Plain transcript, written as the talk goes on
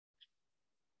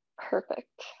Perfect.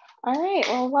 All right,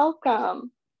 well,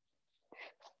 welcome.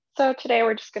 So today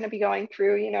we're just going to be going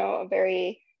through, a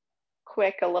very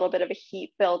quick, a little bit of a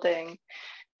heat building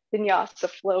Vinyasa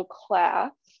flow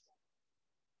class.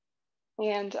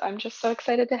 And I'm just so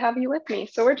excited to have you with me.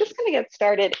 So we're just going to get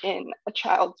started in a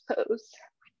child's pose.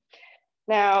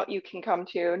 Now you can come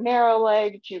to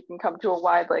narrow-legged, you can come to a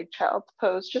wide-legged child's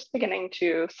pose, just beginning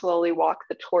to slowly walk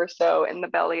the torso and the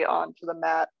belly onto the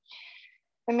mat.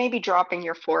 And maybe dropping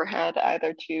your forehead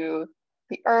either to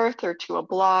the earth or to a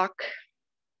block.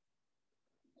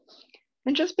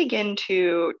 And just begin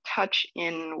to touch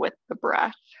in with the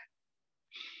breath.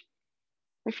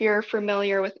 If you're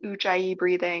familiar with Ujjayi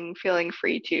breathing, feeling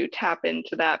free to tap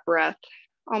into that breath.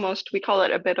 Almost, we call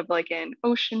it a bit of like an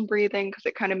ocean breathing because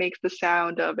it kind of makes the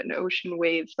sound of an ocean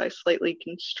waves by slightly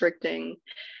constricting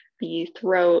the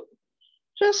throat.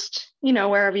 Just,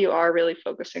 wherever you are, really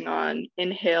focusing on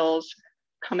inhales,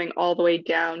 coming all the way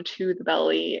down to the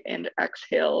belly, and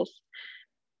exhales.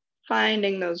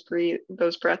 Finding those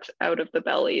breaths out of the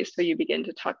belly so you begin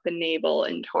to tuck the navel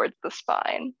in towards the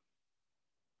spine.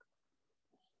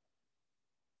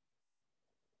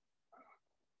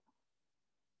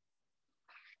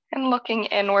 And looking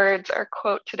inwards, our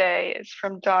quote today is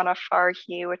from Donna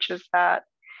Farhi, which is that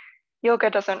yoga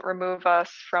doesn't remove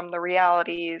us from the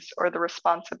realities or the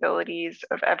responsibilities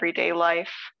of everyday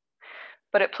life,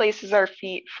 but it places our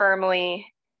feet firmly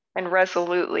and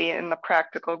resolutely in the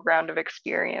practical ground of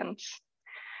experience.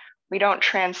 We don't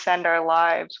transcend our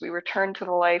lives. We return to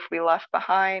the life we left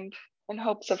behind in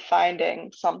hopes of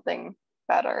finding something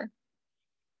better.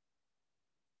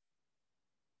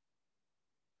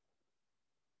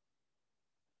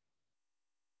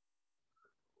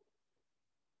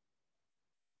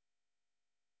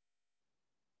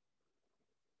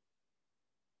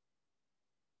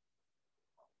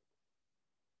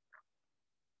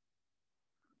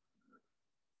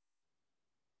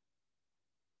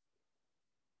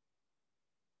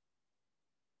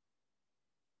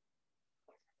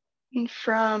 And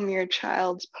from your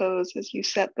child's pose, as you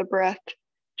set the breath,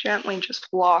 gently just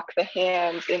walk the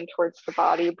hands in towards the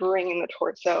body, bringing the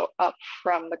torso up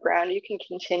from the ground. You can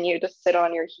continue to sit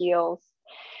on your heels.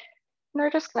 And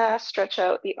we're just gonna stretch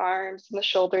out the arms and the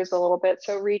shoulders a little bit.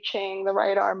 So reaching the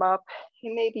right arm up,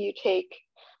 and maybe you take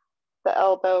the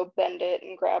elbow, bend it,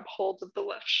 and grab hold of the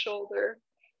left shoulder.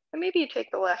 And maybe you take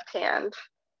the left hand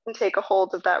and take a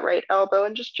hold of that right elbow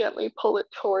and just gently pull it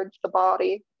towards the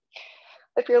body.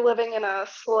 If you're living in a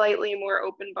slightly more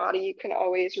open body, you can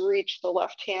always reach the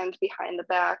left hand behind the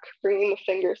back, bringing the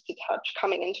fingers to touch,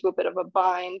 coming into a bit of a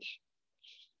bind,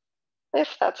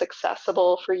 if that's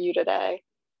accessible for you today.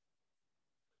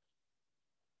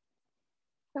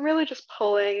 And really just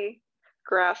pulling,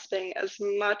 grasping as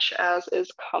much as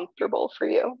is comfortable for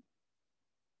you.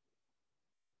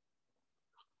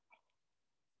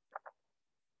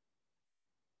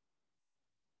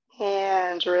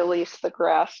 And release the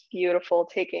grasp, beautiful,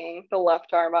 taking the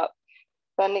left arm up,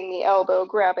 bending the elbow,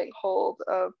 grabbing hold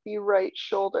of the right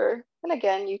shoulder. And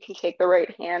again, you can take the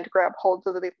right hand, grab hold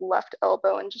of the left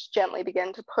elbow and just gently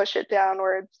begin to push it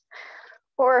downwards.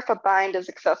 Or if a bind is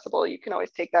accessible, you can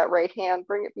always take that right hand,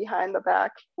 bring it behind the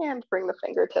back and bring the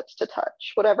fingertips to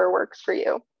touch, whatever works for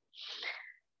you.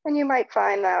 And you might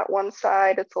find that one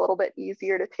side, it's a little bit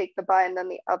easier to take the bind than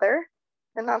the other.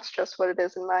 And that's just what it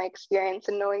is in my experience,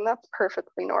 and knowing that's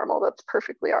perfectly normal, that's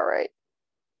perfectly all right.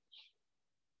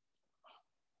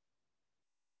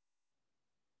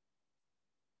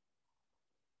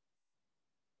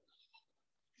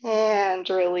 And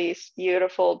release,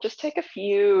 beautiful. Just take a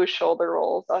few shoulder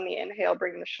rolls on the inhale,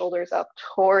 bring the shoulders up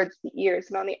towards the ears,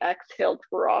 and on the exhale,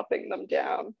 dropping them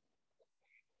down.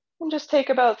 And just take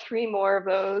about 3 more of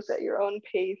those at your own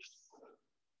pace.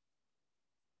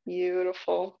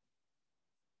 Beautiful.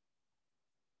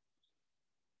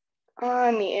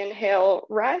 On the inhale,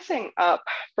 rising up,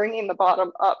 bringing the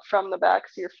bottom up from the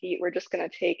backs of your feet. We're just going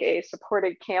to take a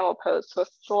supported camel pose, so a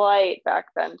slight back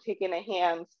bend, taking the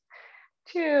hands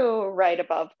to right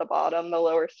above the bottom, the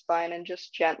lower spine, and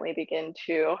just gently begin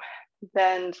to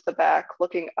bend the back,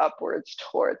 looking upwards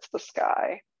towards the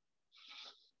sky.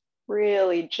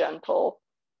 Really gentle.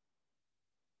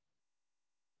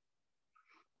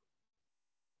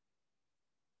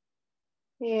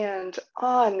 And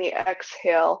on the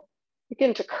exhale,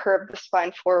 begin to curve the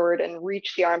spine forward and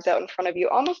reach the arms out in front of you,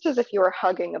 almost as if you were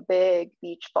hugging a big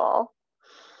beach ball,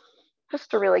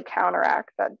 just to really counteract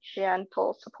that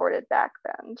gentle supported back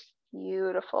bend.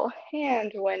 Beautiful. And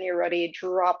when you're ready,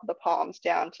 drop the palms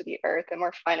down to the earth, and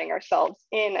we're finding ourselves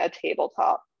in a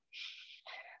tabletop.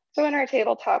 So in our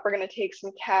tabletop, we're going to take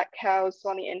some cat-cows. So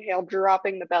on the inhale,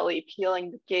 dropping the belly,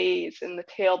 peeling the gaze and the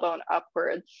tailbone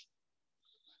upwards.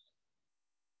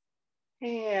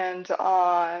 And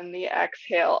on the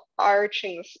exhale,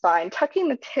 arching the spine, tucking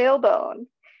the tailbone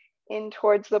in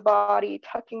towards the body,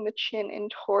 tucking the chin in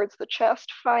towards the chest,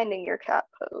 finding your cat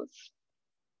pose.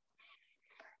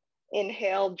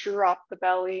 Inhale, drop the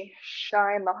belly,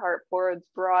 shine the heart forwards,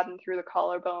 broaden through the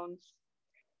collarbones.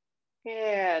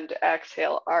 And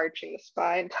exhale, arching the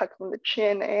spine, tucking the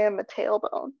chin and the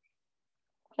tailbone.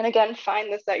 And again,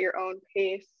 find this at your own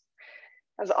pace.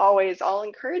 As always, I'll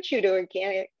encourage you to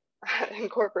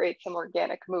incorporate some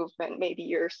organic movement. Maybe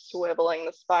you're swiveling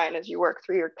the spine as you work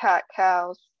through your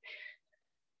cat-cows,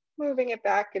 moving it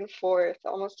back and forth,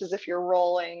 almost as if you're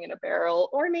rolling in a barrel.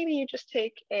 Or maybe you just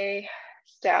take a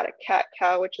static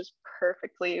cat-cow, which is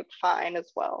perfectly fine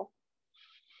as well.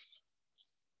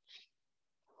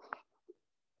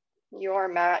 Your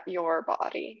mat, your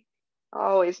body.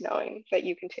 Always knowing that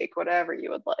you can take whatever you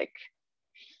would like.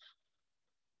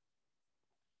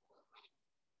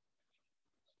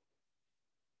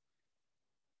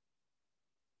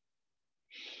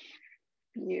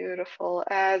 Beautiful.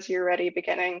 As you're ready,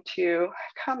 beginning to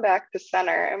come back to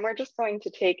center, and we're just going to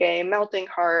take a melting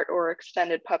heart or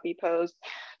extended puppy pose.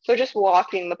 So just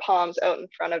walking the palms out in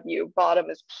front of you, bottom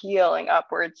is peeling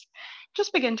upwards.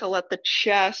 Just begin to let the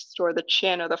chest or the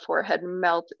chin or the forehead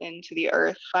melt into the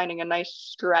earth, finding a nice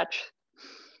stretch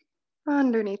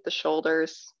underneath the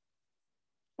shoulders.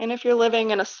 And if you're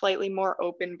living in a slightly more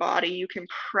open body, you can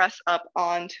press up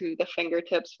onto the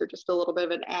fingertips for just a little bit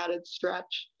of an added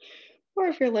stretch. Or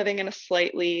if you're living in a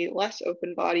slightly less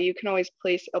open body, you can always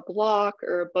place a block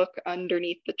or a book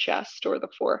underneath the chest or the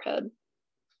forehead.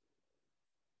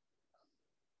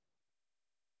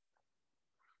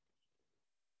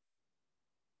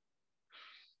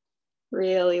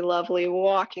 Really lovely.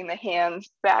 Walking the hands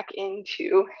back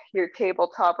into your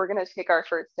tabletop. We're going to take our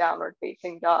first downward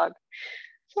facing dog.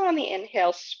 So on the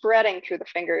inhale, spreading through the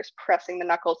fingers, pressing the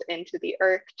knuckles into the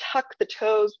earth, tuck the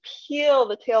toes, peel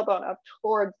the tailbone up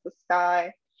towards the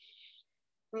sky.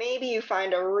 Maybe you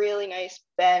find a really nice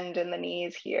bend in the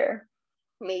knees here.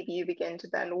 Maybe you begin to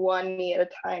bend one knee at a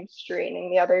time,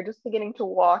 straightening the other, just beginning to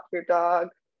walk your dog.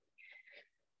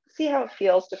 See how it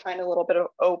feels to find a little bit of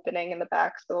opening in the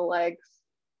backs of the legs.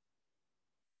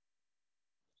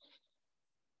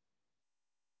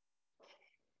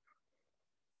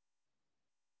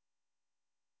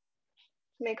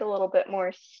 Make a little bit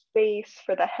more space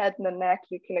for the head and the neck.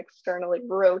 You can externally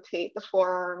rotate the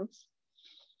forearms.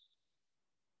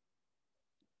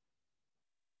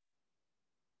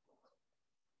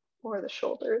 Or the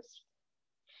shoulders,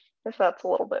 if that's a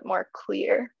little bit more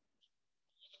clear.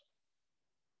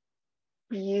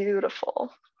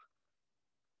 Beautiful.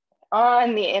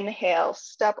 On the inhale,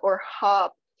 step or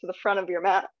hop to the front of your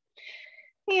mat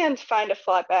and find a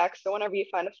flat back. So whenever you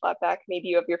find a flat back, maybe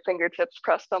you have your fingertips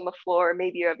pressed on the floor,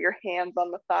 maybe you have your hands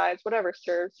on the thighs, whatever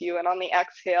serves you. And on the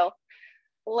exhale,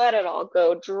 let it all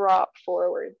go, drop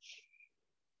forwards.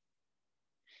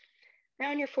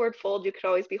 Now in your forward fold, you could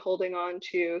always be holding on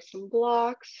to some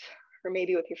blocks or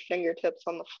maybe with your fingertips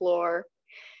on the floor.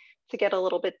 To get a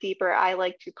little bit deeper, I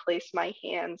like to place my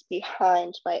hands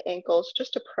behind my ankles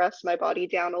just to press my body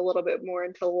down a little bit more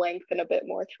and to lengthen a bit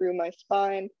more through my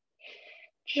spine.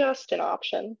 Just an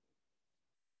option.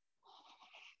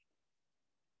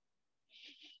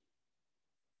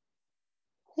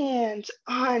 And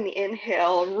on the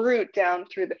inhale, root down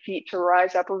through the feet to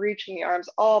rise up, reaching the arms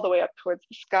all the way up towards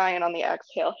the sky. And on the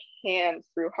exhale, hands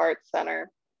through heart center.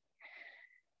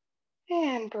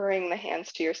 And bring the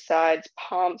hands to your sides,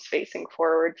 palms facing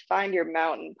forward. Find your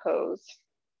mountain pose.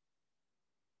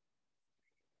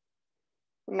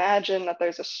 Imagine that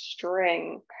there's a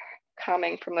string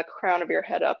coming from the crown of your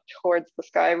head up towards the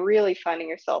sky, really finding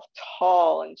yourself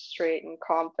tall and straight and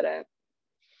confident.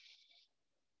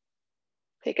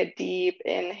 Take a deep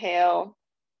inhale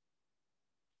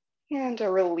and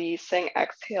a releasing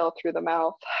exhale through the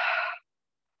mouth.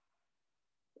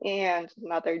 And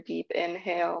another deep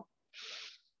inhale.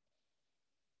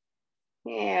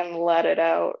 And let it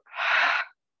out.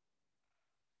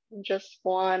 Just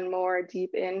one more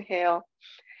deep inhale.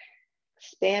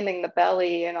 Expanding the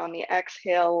belly, and on the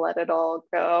exhale, let it all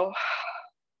go.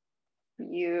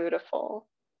 Beautiful.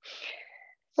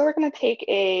 So we're going to take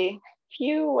a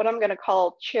few what I'm going to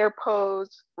call chair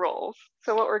pose rolls.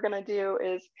 So what we're going to do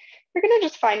is you're going to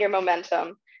just find your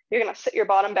momentum. You're going to sit your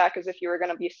bottom back as if you were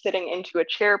going to be sitting into a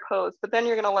chair pose, but then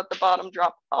you're going to let the bottom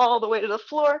drop all the way to the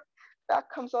floor. Back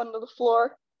comes onto the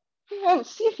floor. And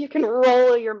see if you can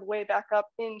roll your way back up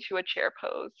into a chair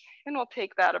pose. And we'll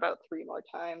take that about 3 more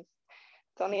times.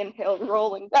 So on the inhale,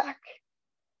 rolling back,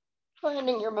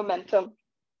 finding your momentum,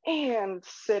 and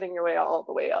sitting your way all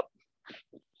the way up.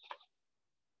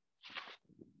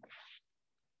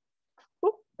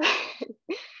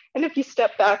 And if you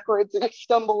step backwards and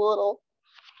stumble a little,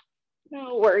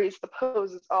 no worries, the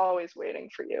pose is always waiting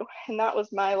for you. And that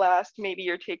was my last, maybe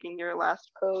you're taking your last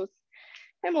pose.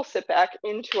 And we'll sit back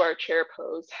into our chair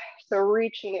pose. So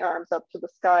reaching the arms up to the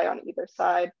sky on either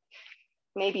side.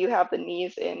 Maybe you have the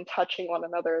knees in, touching one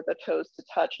another, the toes to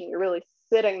touch, and you're really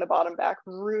sitting the bottom back,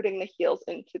 rooting the heels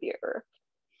into the earth.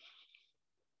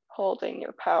 Holding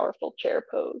your powerful chair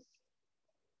pose.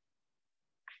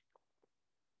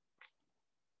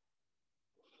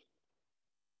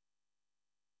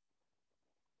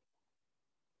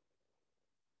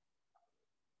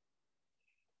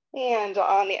 And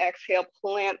on the exhale,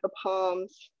 plant the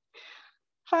palms.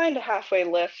 Find a halfway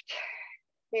lift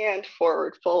and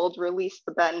forward fold. Release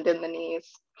the bend in the knees.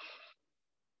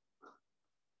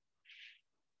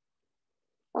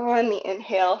 On the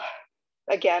inhale,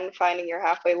 again, finding your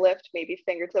halfway lift, maybe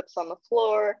fingertips on the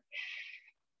floor,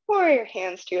 or your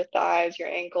hands to your thighs, your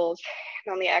ankles.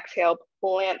 And on the exhale,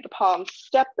 plant the palms,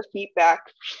 step the feet back,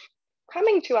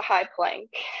 coming to a high plank.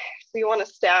 So you want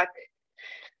to stack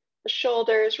the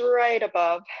shoulders right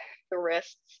above the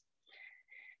wrists.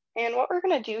 And what we're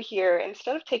going to do here,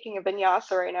 instead of taking a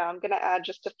vinyasa right now, I'm going to add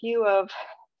just a few of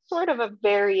sort of a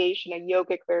variation, a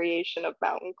yogic variation of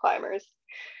mountain climbers.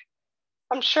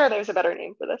 I'm sure there's a better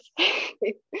name for this.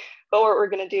 But what we're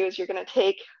going to do is you're going to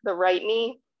take the right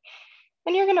knee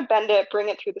and you're going to bend it, bring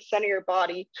it through the center of your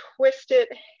body, twist it,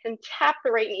 and tap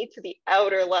the right knee to the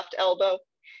outer left elbow,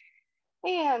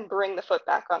 and bring the foot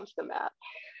back onto the mat.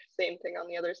 Same thing on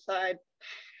the other side.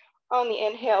 On the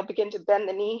inhale, begin to bend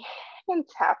the knee and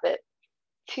tap it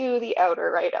to the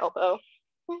outer right elbow.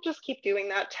 And just keep doing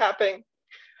that, tapping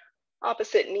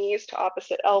opposite knees to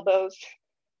opposite elbows.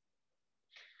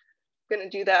 I'm going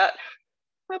to do that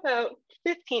about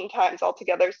 15 times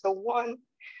altogether. So 1,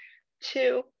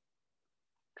 2,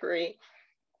 3,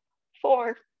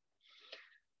 4,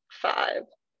 5,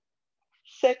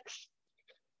 6,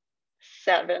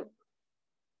 7,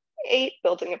 8,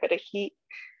 building a bit of heat,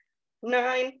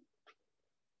 9,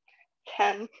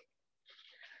 10,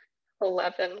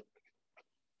 11,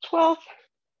 12,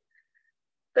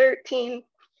 13,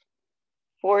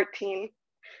 14,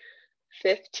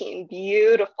 15.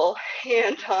 Beautiful.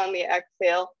 And on the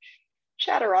exhale,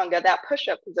 chaturanga, that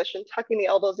push-up position, tucking the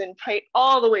elbows in tight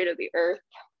all the way to the earth,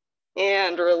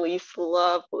 and release.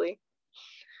 Lovely.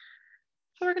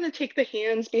 So we're going to take the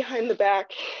hands behind the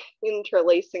back,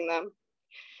 interlacing them.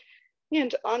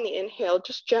 And on the inhale,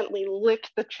 just gently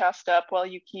lift the chest up while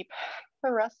you keep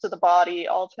the rest of the body,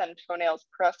 all 10 toenails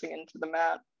pressing into the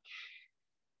mat.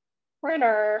 We're in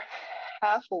our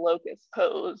half locust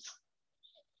pose.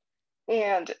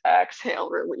 And exhale,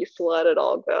 release, let it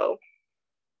all go.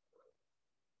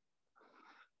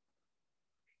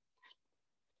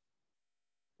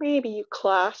 Maybe you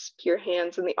clasp your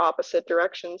hands in the opposite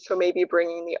direction. So maybe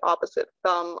bringing the opposite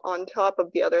thumb on top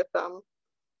of the other thumb.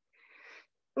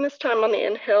 And this time on the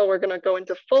inhale, we're going to go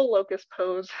into full locust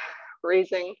pose,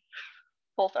 raising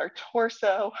both our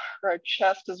torso, our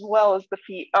chest, as well as the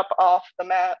feet up off the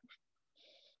mat.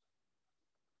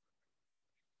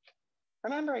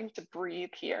 Remembering to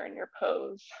breathe here in your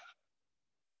pose.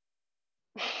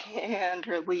 And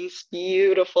release,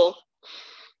 beautiful.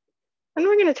 And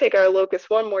we're going to take our locust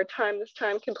one more time, this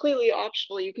time completely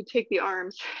optional. You could take the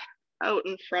arms out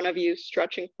in front of you,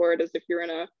 stretching forward as if you're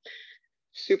in a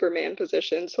Superman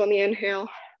position. So on the inhale,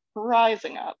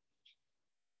 rising up.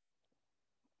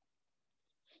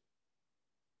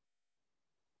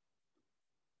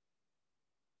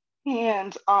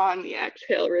 And on the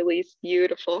exhale, release,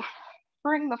 beautiful.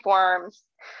 Bring the forearms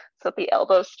so that the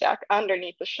elbows stack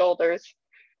underneath the shoulders.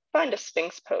 Find a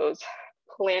Sphinx pose,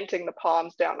 planting the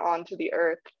palms down onto the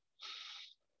earth.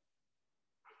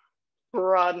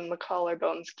 Broaden the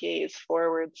collarbones, gaze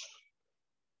forwards.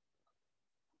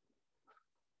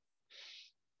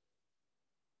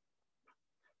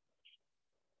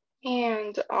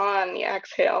 And on the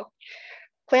exhale,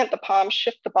 plant the palms,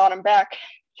 shift the bottom back,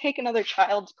 take another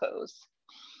child's pose.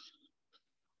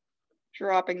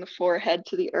 Dropping the forehead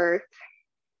to the earth.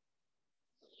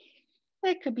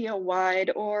 It could be a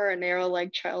wide or a narrow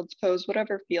leg child's pose,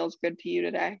 whatever feels good to you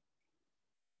today.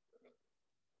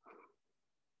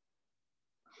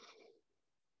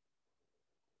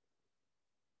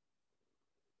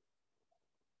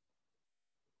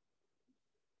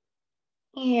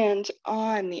 And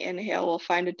on the inhale, we'll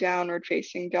find a downward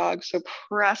facing dog. So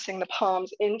pressing the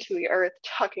palms into the earth,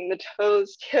 tucking the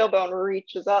toes, tailbone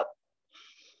reaches up.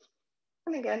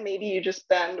 And again, maybe you just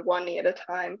bend one knee at a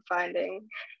time, finding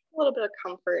a little bit of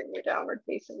comfort in your downward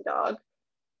facing dog.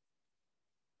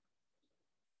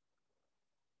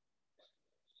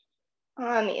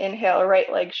 On the inhale,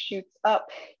 right leg shoots up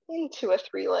into a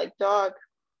three-legged dog.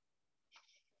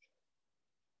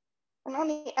 And on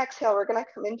the exhale, we're gonna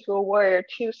come into a warrior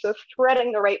two. So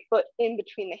threading the right foot in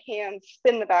between the hands,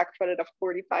 spin the back foot at a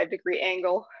 45-degree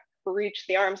angle, reach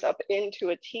the arms up into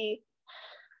a T,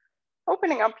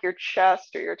 opening up your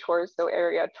chest or your torso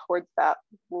area towards that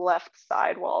left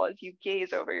side wall as you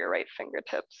gaze over your right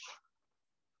fingertips.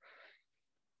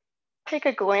 Take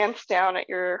a glance down at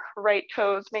your right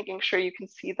toes, making sure you can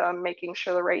see them, making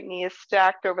sure the right knee is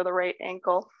stacked over the right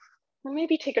ankle. And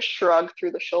maybe take a shrug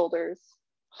through the shoulders,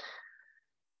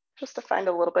 just to find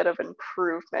a little bit of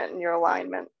improvement in your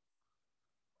alignment.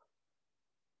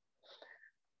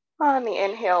 On the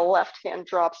inhale, left hand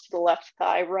drops to the left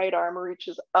thigh, right arm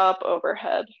reaches up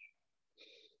overhead.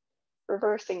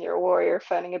 Reversing your warrior,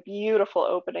 finding a beautiful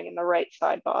opening in the right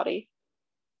side body.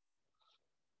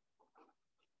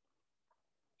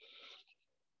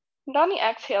 And on the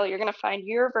exhale, you're gonna find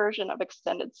your version of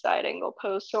extended side angle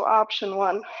pose. So option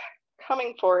one,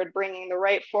 coming forward, bringing the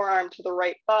right forearm to the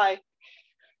right thigh,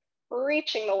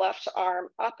 reaching the left arm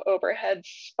up overhead,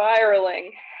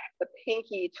 spiraling the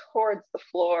pinky towards the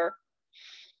floor.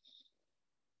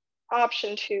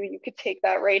 Option two, you could take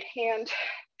that right hand,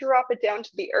 drop it down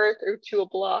to the earth or to a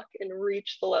block and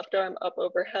reach the left arm up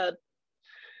overhead.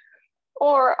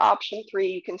 Or option three,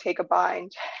 you can take a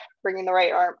bind, bringing the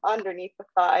right arm underneath the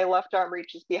thigh, left arm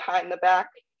reaches behind the back,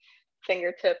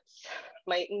 fingertips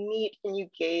might meet and you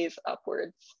gaze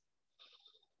upwards.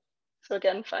 So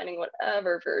again, finding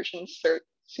whatever version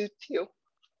suits you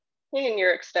in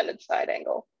your extended side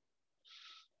angle.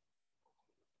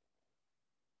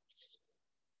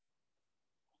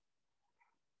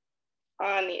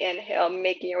 On the inhale,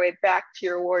 making your way back to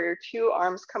your warrior two,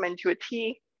 arms come into a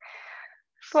T.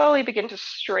 Slowly begin to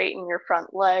straighten your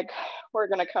front leg. We're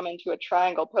gonna come into a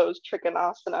triangle pose,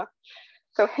 Trikonasana.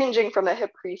 So hinging from the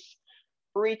hip crease,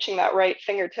 reaching that right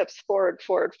fingertips forward,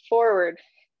 forward, forward,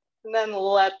 and then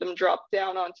let them drop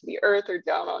down onto the earth or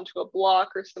down onto a block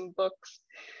or some books.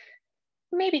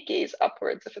 Maybe gaze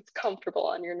upwards if it's comfortable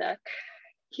on your neck,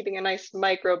 keeping a nice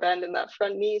micro bend in that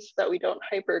front knee so that we don't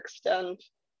hyperextend.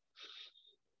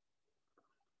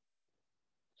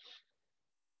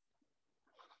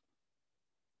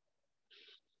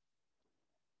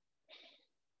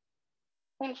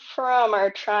 And from our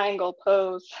triangle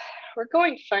pose, we're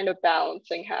going to find a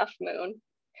balancing half moon.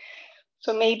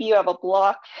 So maybe you have a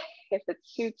block. If it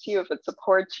suits you, if it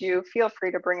supports you, feel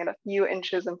free to bring it a few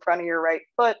inches in front of your right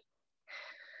foot.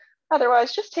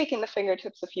 Otherwise, just taking the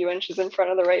fingertips a few inches in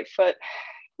front of the right foot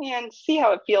and see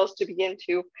how it feels to begin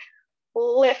to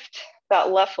lift that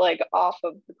left leg off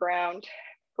of the ground,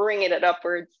 bringing it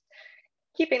upwards,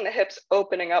 keeping the hips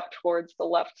opening up towards the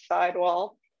left side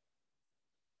wall.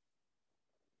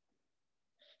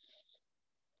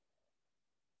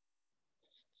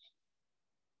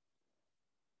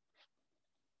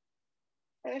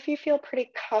 And if you feel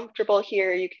pretty comfortable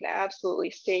here, you can absolutely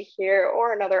stay here,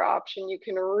 or another option, you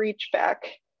can reach back,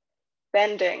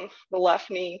 bending the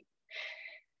left knee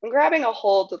and grabbing a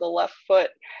hold of the left foot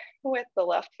with the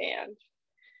left hand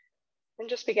and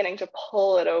just beginning to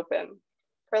pull it open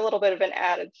for a little bit of an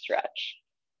added stretch.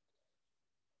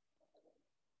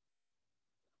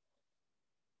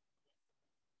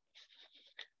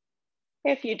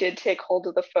 If you did take hold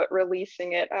of the foot,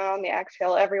 releasing it on the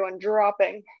exhale, everyone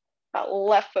dropping that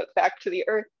left foot back to the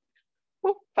earth,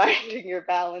 finding your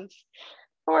balance,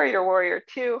 or your warrior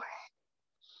two.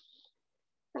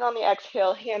 And on the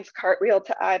exhale, hands cartwheel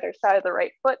to either side of the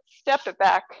right foot, step it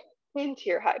back into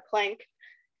your high plank,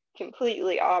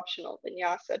 completely optional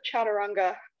Vinyasa,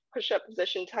 Chaturanga, push-up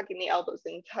position, tucking the elbows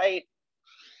in tight,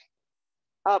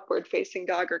 upward facing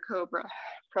dog or cobra,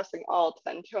 pressing all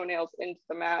 10 toenails into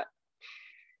the mat.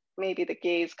 Maybe the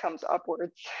gaze comes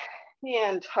upwards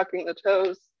and tucking the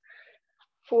toes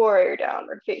for your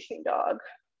downward facing dog.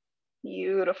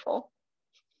 Beautiful.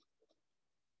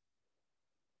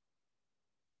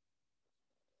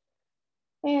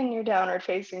 And your downward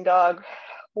facing dog,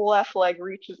 left leg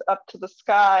reaches up to the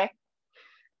sky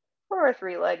for a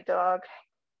three-legged dog.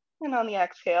 And on the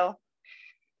exhale,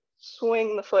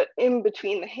 swing the foot in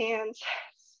between the hands,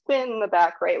 spin the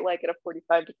back right leg at a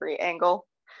 45-degree angle.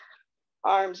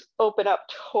 Arms open up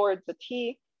towards a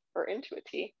T or into a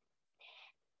T.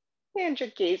 And you're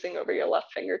gazing over your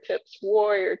left fingertips,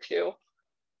 warrior two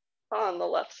on the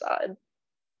left side.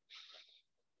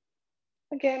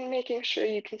 Again, making sure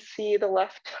you can see the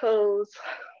left toes,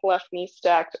 left knee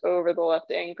stacked over the left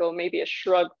ankle, maybe a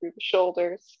shrug through the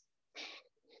shoulders.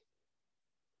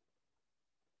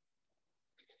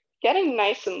 Getting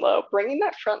nice and low, bringing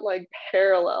that front leg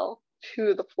parallel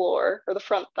to the floor, or the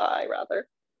front thigh rather.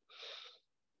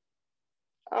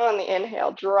 On the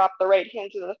inhale, drop the right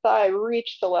hand to the thigh,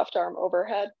 reach the left arm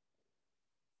overhead.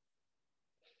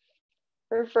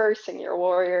 Reversing your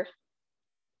warrior.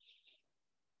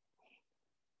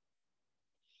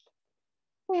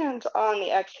 And on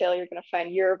the exhale, you're going to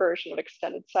find your version of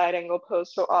extended side angle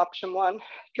pose. So option one,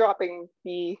 dropping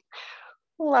the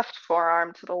left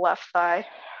forearm to the left thigh,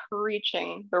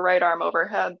 reaching the right arm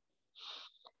overhead,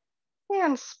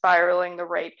 and spiraling the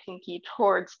right pinky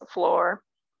towards the floor.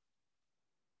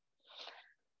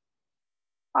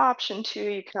 Option two,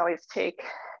 you can always take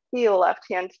the left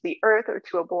hand to the earth or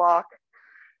to a block,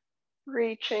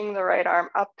 reaching the right arm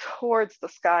up towards the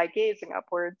sky, gazing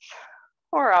upwards.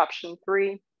 Or option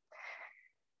three,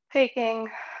 taking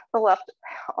the left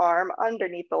arm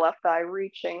underneath the left thigh,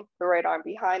 reaching the right arm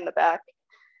behind the back,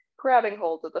 grabbing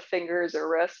hold of the fingers or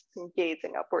wrists and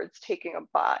gazing upwards, taking a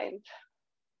bind.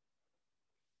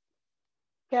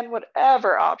 Again,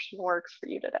 whatever option works for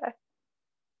you today.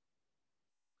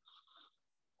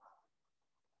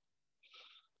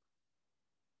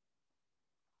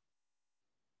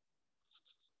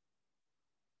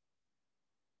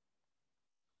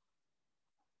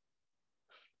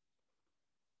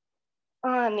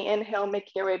 On the inhale,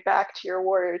 making your way back to your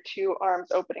warrior two,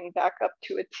 arms opening back up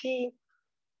to a T.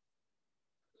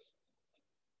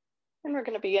 And we're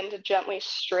going to begin to gently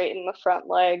straighten the front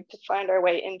leg to find our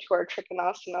way into our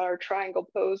Trikonasana, or triangle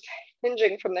pose,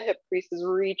 hinging from the hip creases,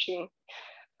 reaching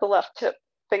the left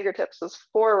fingertips as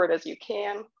forward as you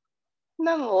can, and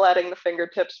then letting the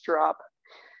fingertips drop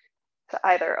to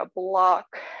either a block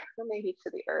or maybe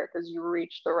to the earth as you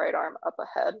reach the right arm up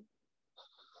ahead.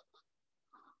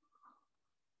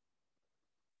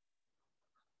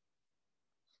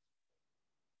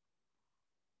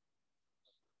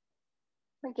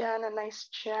 Again, a nice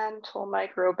gentle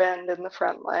micro bend in the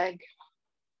front leg.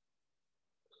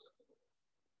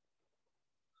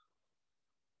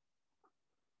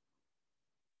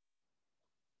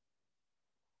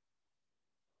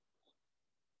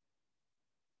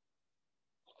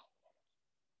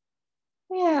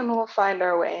 And we'll find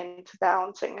our way into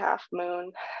balancing half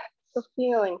moon. So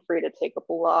feeling free to take a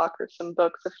block or some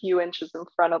books a few inches in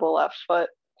front of the left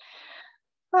foot.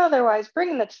 Otherwise,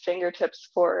 bringing the fingertips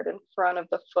forward in front of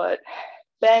the foot,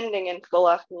 bending into the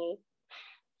left knee.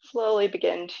 Slowly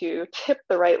begin to tip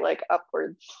the right leg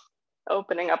upwards,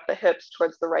 opening up the hips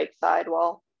towards the right side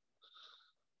wall.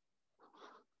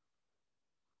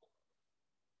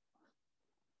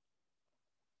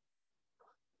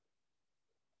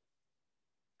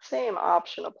 Same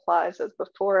option applies as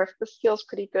before. If this feels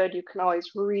pretty good, you can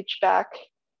always reach back,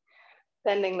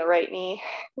 bending the right knee,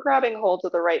 grabbing hold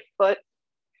of the right foot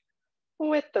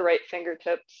with the right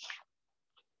fingertips.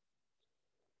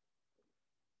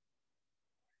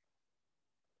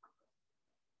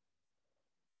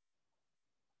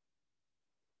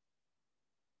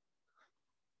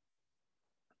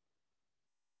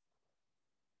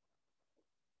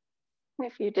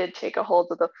 If you did take a hold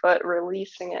of the foot,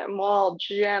 releasing it, and we'll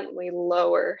gently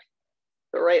lower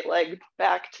the right leg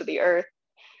back to the earth,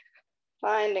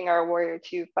 finding our warrior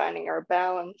two, finding our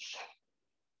balance.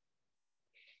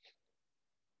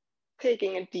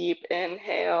 Taking a deep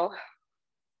inhale.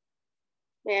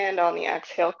 And on the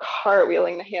exhale,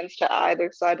 cartwheeling the hands to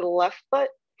either side of the left foot,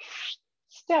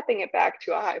 stepping it back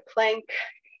to a high plank,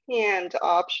 and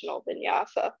optional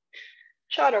vinyasa.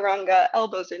 Chaturanga,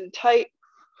 elbows in tight.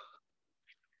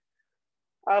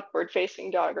 Upward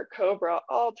facing dog or cobra,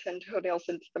 all 10 toenails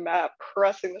into the mat,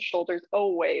 pressing the shoulders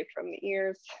away from the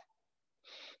ears.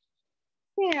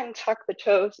 And tuck the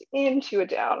toes into a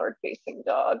downward facing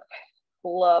dog.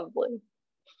 Lovely.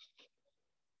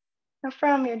 Now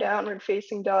from your downward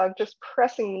facing dog, just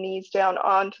pressing the knees down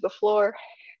onto the floor.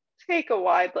 Take a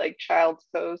wide leg child's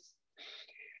pose.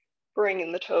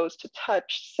 Bringing the toes to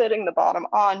touch, sitting the bottom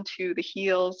onto the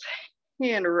heels,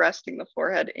 and resting the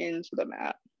forehead into the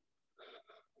mat.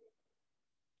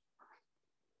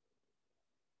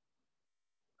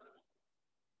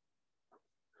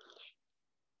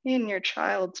 In your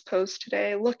child's pose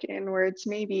today, look inwards.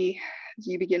 Maybe as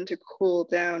you begin to cool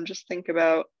down, just think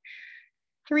about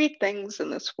 3 things in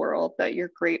this world that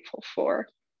you're grateful for.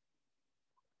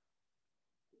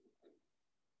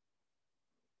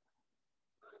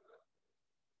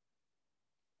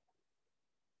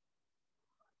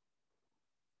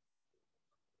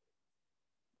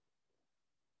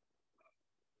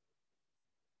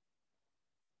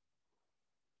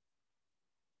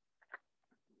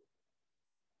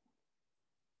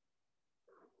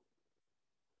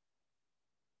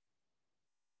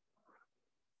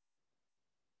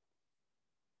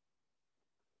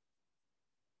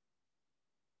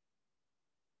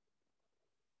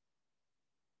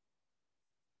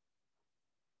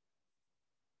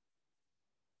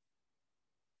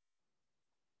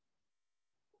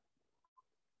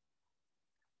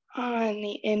 On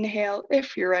the inhale,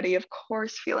 if you're ready, of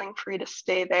course, feeling free to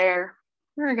stay there.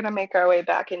 We're gonna make our way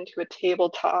back into a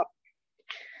tabletop.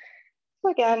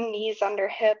 So again, knees under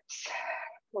hips,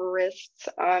 wrists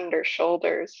under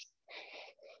shoulders.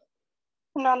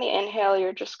 And on the inhale,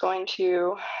 you're just going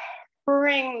to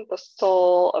bring the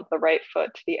sole of the right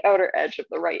foot to the outer edge of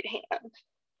the right hand.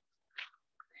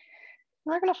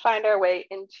 We're gonna find our way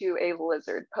into a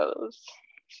lizard pose.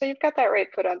 So you've got that right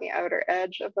foot on the outer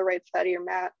edge of the right side of your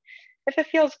mat. If it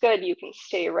feels good, you can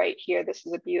stay right here. This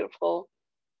is a beautiful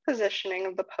positioning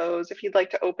of the pose. If you'd like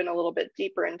to open a little bit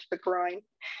deeper into the groin,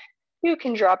 you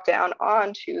can drop down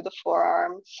onto the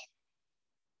forearms.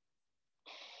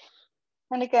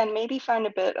 And again, maybe find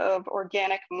a bit of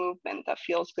organic movement that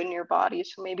feels good in your body.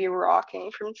 So maybe rocking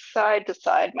from side to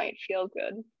side might feel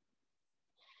good.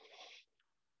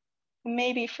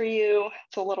 Maybe for you,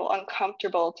 it's a little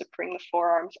uncomfortable to bring the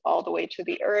forearms all the way to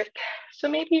the earth. So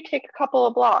maybe you take a couple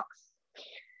of blocks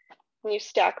and you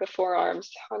stack the forearms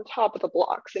on top of the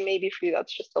blocks. And maybe for you,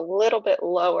 that's just a little bit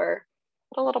lower,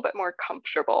 but a little bit more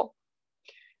comfortable.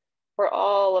 We're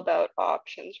all about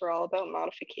options. We're all about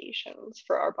modifications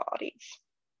for our bodies.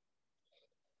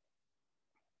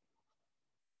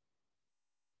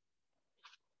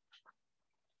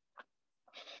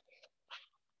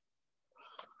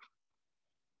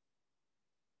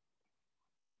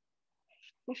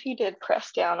 If you did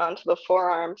press down onto the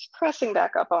forearms, pressing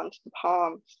back up onto the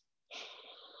palms,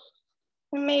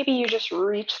 and maybe you just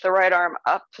reach the right arm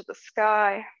up to the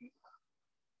sky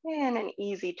in an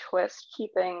easy twist,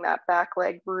 keeping that back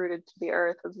leg rooted to the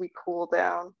earth as we cool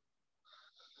down.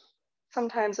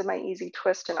 Sometimes in my easy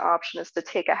twist, an option is to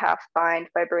take a half bind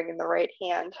by bringing the right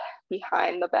hand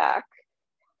behind the back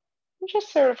and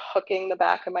just sort of hooking the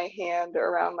back of my hand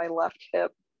around my left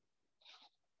hip,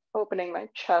 opening my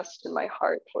chest and my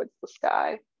heart towards the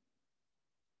sky.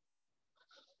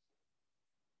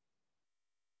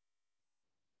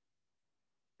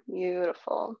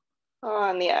 Beautiful.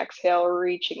 On the exhale,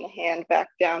 reaching the hand back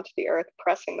down to the earth,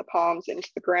 pressing the palms into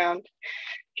the ground.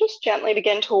 Just gently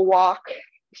begin to walk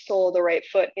the sole of the right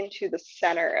foot into the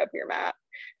center of your mat,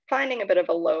 finding a bit of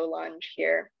a low lunge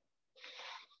here.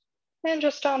 And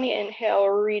just on the inhale,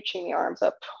 reaching the arms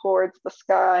up towards the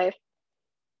sky,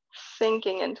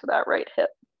 sinking into that right hip.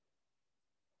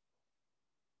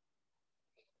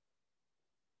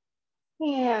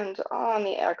 And on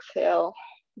the exhale,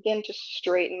 begin to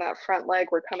straighten that front leg.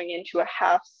 We're coming into a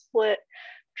half split,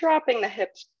 dropping the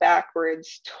hips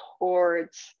backwards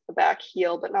towards the back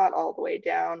heel, but not all the way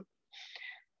down.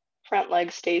 Front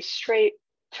leg stays straight,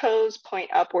 toes point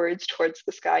upwards towards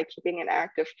the sky, keeping an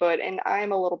active foot, and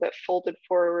I'm a little bit folded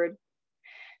forward,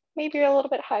 maybe a little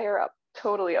bit higher up,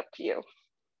 totally up to you.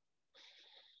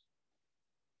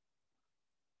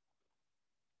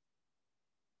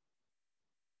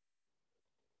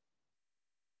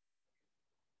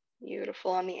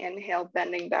 Beautiful. On the inhale,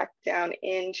 bending back down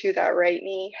into that right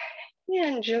knee,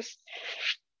 and just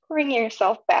bring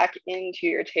yourself back into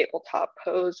your tabletop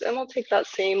pose, and we'll take that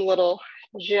same little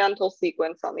gentle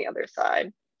sequence on the other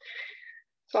side.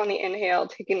 So on the inhale,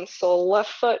 taking the sole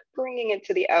left foot, bringing it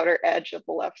to the outer edge of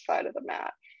the left side of the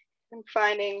mat, and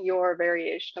finding your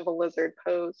variation of a lizard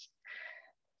pose.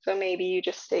 So maybe you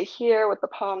just stay here with the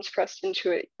palms pressed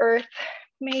into the earth.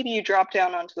 Maybe you drop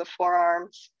down onto the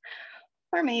forearms,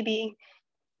 or maybe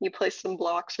you place some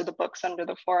blocks or the books under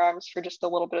the forearms for just a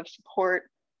little bit of support,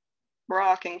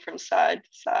 rocking from side to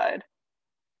side.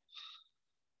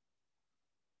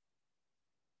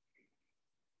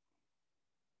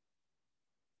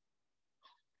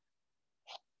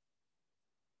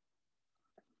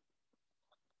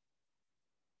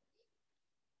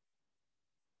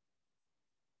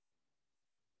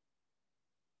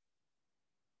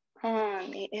 On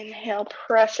the inhale,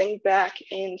 pressing back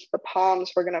into the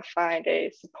palms, we're going to find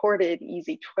a supported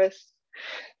easy twist.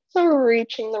 So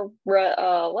reaching the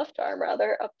left arm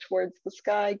rather up towards the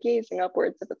sky, gazing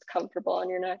upwards if it's comfortable on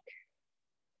your neck.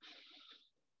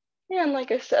 And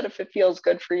like I said, if it feels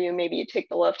good for you, maybe you take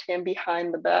the left hand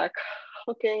behind the back,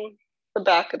 hooking the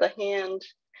back of the hand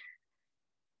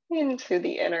into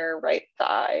the inner right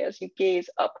thigh as you gaze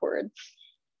upwards.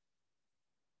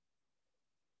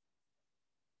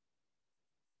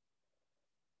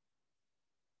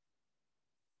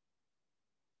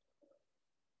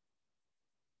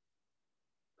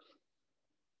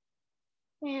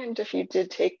 And if you did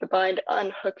take the bind,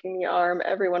 unhooking the arm,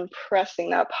 everyone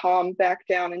pressing that palm back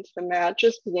down into the mat,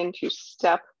 just begin to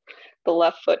step the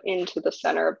left foot into the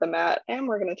center of the mat. And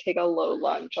we're going to take a low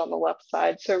lunge on the left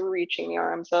side. So reaching the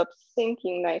arms up,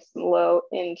 sinking nice and low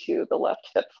into the left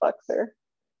hip flexor.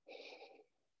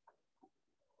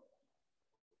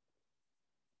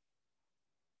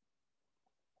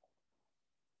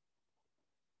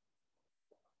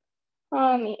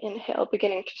 On the inhale,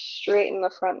 beginning to straighten the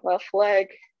front left leg,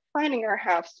 finding our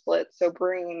half split. So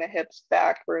bringing the hips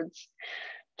backwards,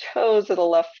 toes of the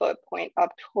left foot point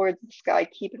up towards the sky,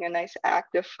 keeping a nice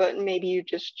active foot. And maybe you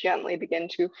just gently begin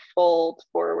to fold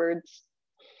forwards,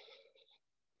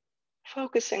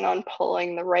 focusing on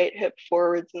pulling the right hip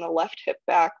forwards and the left hip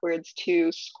backwards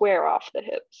to square off the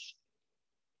hips.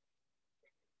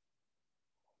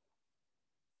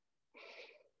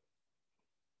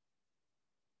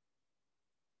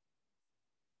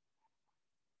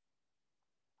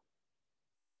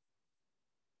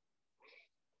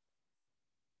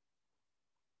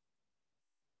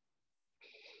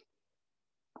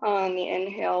 On the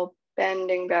inhale,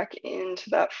 bending back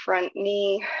into that front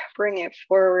knee, bring it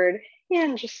forward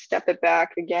and just step it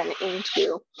back again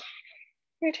into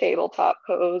your tabletop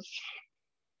pose.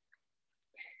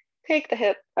 Take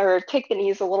the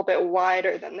knees a little bit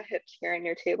wider than the hips here in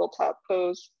your tabletop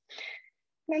pose.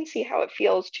 And then see how it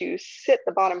feels to sit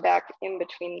the bottom back in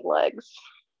between legs.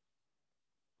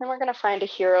 And we're gonna find a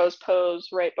hero's pose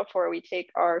right before we take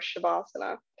our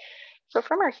Shavasana. So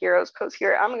from our hero's pose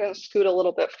here, I'm gonna scoot a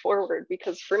little bit forward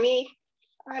because for me,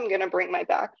 I'm gonna bring my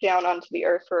back down onto the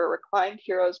earth for a reclined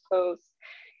hero's pose.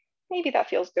 Maybe that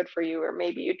feels good for you, or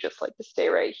maybe you'd just like to stay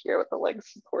right here with the legs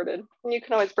supported. And you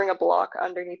can always bring a block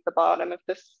underneath the bottom if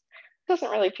this doesn't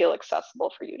really feel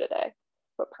accessible for you today.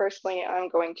 But personally, I'm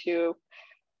going to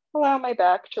allow my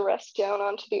back to rest down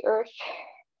onto the earth.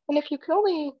 And if you can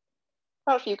only,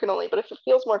 not if you can only, but if it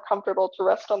feels more comfortable to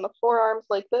rest on the forearms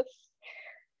like this,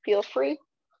 feel free.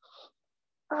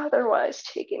 Otherwise,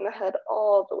 taking the head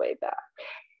all the way back.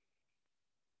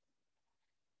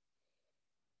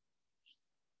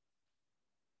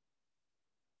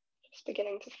 Just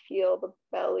beginning to feel the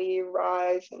belly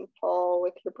rise and fall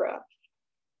with your breath.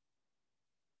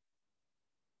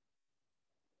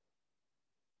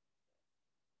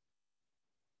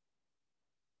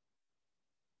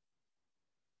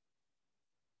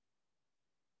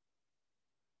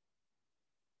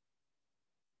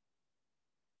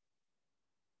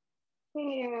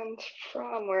 And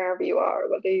from wherever you are,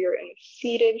 whether you're in a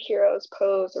seated hero's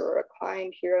pose or a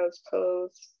reclined hero's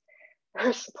pose or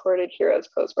a supported hero's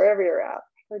pose, wherever you're at,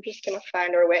 we're just going to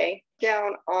find our way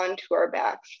down onto our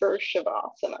backs for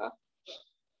Shavasana.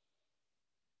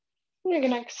 You're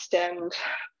going to extend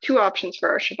two options for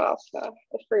our Shavasana.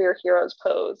 For your hero's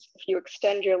pose, if you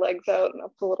extend your legs out and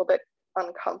it's a little bit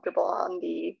uncomfortable on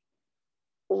the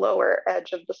lower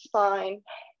edge of the spine,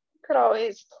 could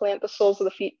always plant the soles of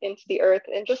the feet into the earth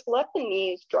and just let the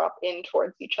knees drop in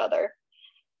towards each other.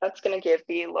 That's going to give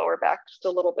the lower back just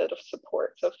a little bit of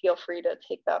support. So feel free to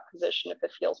take that position if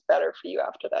it feels better for you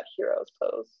after that hero's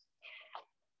pose.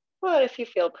 But if you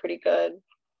feel pretty good,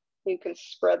 you can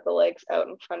spread the legs out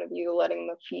in front of you, letting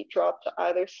the feet drop to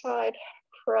either side.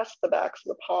 Press the backs of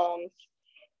the palms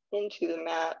into the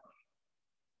mat.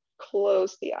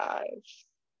 Close the eyes.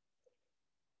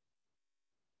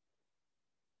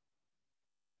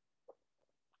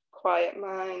 Quiet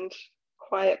mind,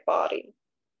 quiet body.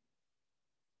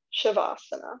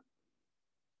 Shavasana.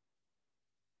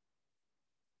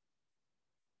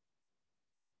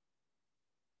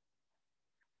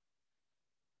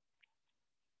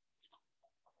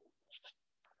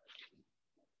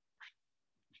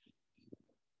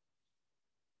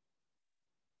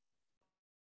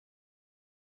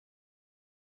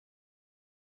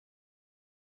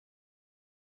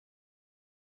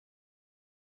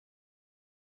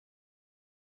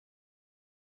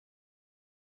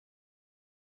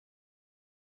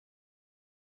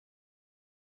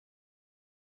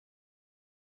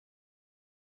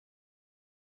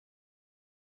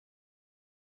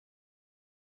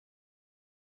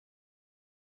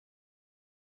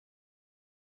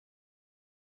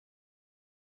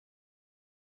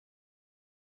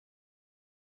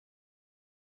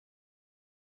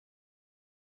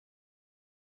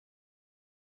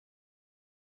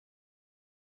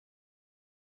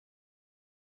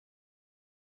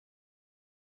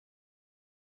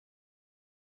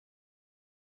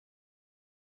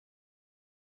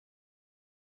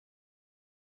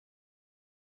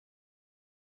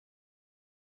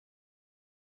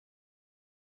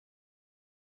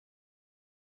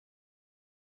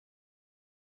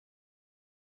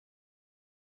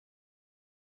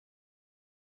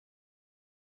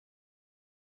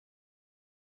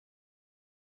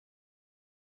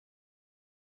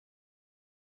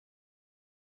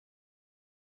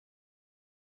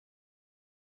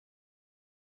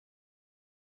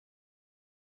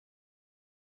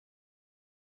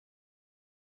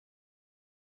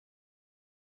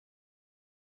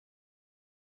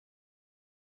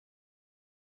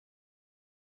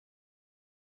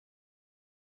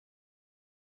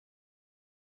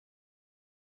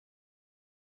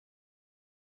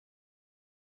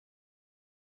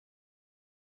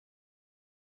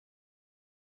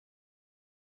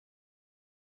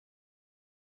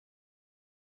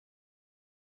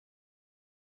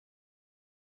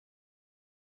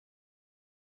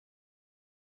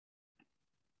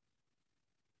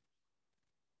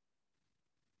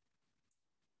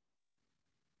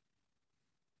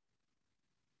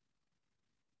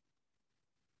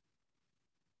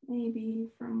 Maybe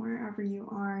from wherever you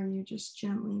are, you just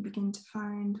gently begin to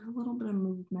find a little bit of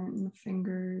movement in the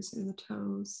fingers or the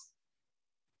toes.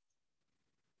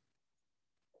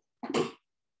 Excuse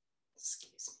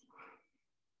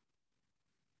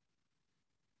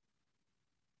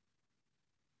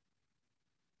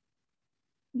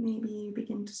me. Maybe you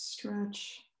begin to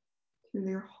stretch through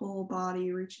your whole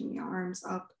body, reaching the arms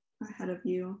up ahead of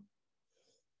you.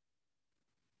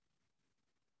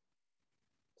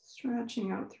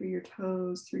 Stretching out through your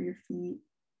toes, through your feet.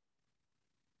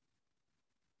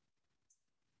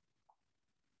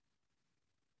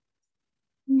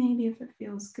 Maybe if it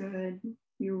feels good,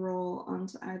 you roll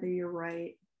onto either your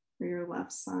right or your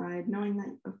left side, knowing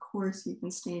that, of course, you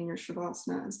can stay in your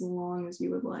Shavasana as long as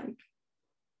you would like.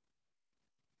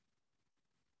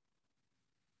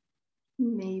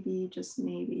 Maybe, just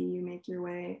maybe, you make your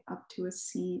way up to a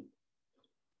seat,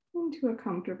 into a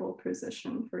comfortable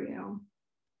position for you.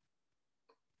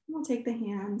 We'll take the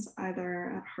hands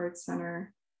either at heart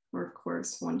center, or of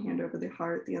course, one hand over the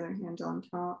heart, the other hand on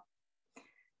top.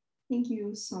 Thank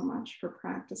you so much for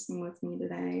practicing with me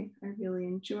today. I really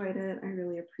enjoyed it. I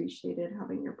really appreciated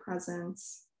having your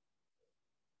presence.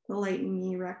 The light in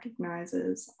me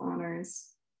recognizes, honors,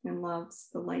 and loves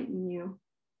the light in you.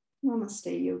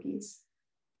 Namaste, yogis.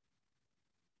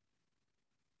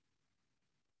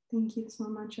 Thank you so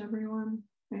much, everyone.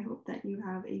 I hope that you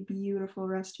have a beautiful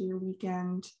rest of your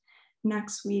weekend.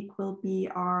 Next week will be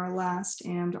our last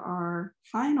and our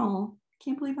final,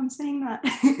 can't believe I'm saying that,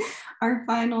 our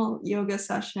final yoga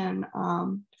session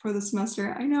for the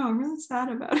semester. I know, I'm really sad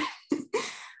about it.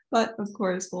 But of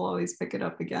course, we'll always pick it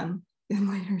up again in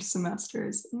later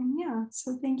semesters. And yeah,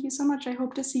 so thank you so much. I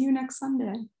hope to see you next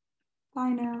Sunday. Bye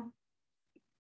now.